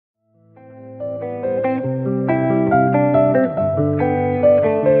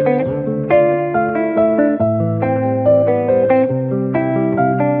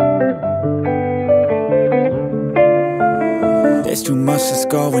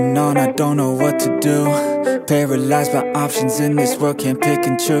going on, I don't know what to do. Paralyzed by options in this world, can't pick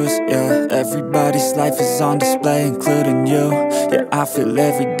and choose. Yeah, everybody's life is on display, including you. Yeah, I feel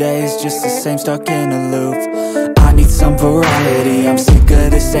every day is just the same, stuck in a loop. I need some variety, I'm sick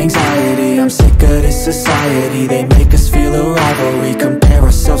of this anxiety. I'm sick of this society, they make us feel a rivalry. Compare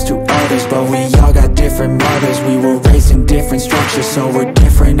ourselves to others, but we all got different mothers. We were raised in different structures, so we're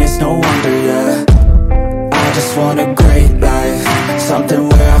different, it's no wonder, yeah. I just want a great life, something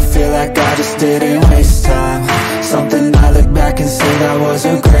where I feel like I just didn't waste time. Something I look back and say that was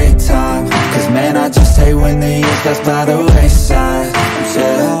a great time. Cause man, I just hate when the years pass by the wayside. I'm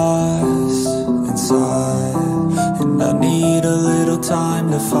lost inside, and I need a little time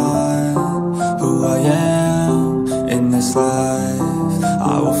to find who I am in this life.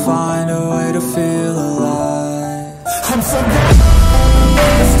 I will find a way to feel alive. I'm so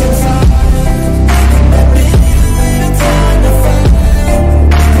lost inside.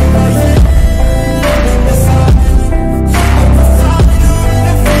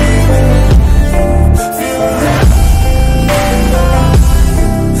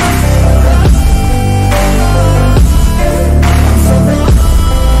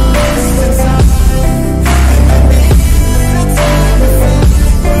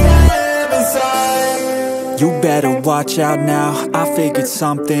 You better watch out now, I figured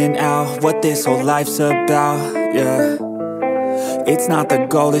something out, what this whole life's about, yeah. It's not the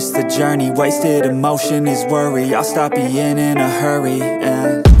goal, it's the journey, wasted emotion is worry. I'll stop being in a hurry,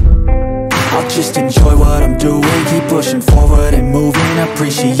 and I'll just enjoy what I'm doing. Keep pushing forward and moving,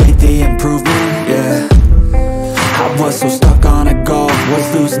 appreciate the improvement, yeah. I was so stuck on a goal,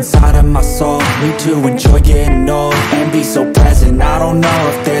 was losing sight of my soul. Need to enjoy getting old and be so present. I don't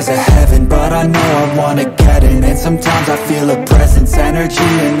know if there's a heaven, but I know I wanna get in. And sometimes I feel a presence, energy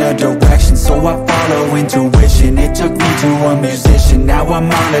in a direction, so I follow intuition. It took me to a musician, now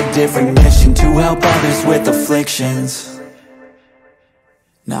I'm on a different mission, to help others with afflictions.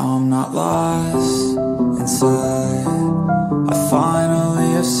 Now I'm not lost inside, I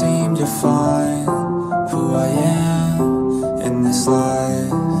finally have seemed to find who I am in this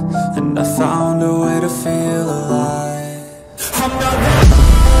life, and I found a way to feel alive. I'm not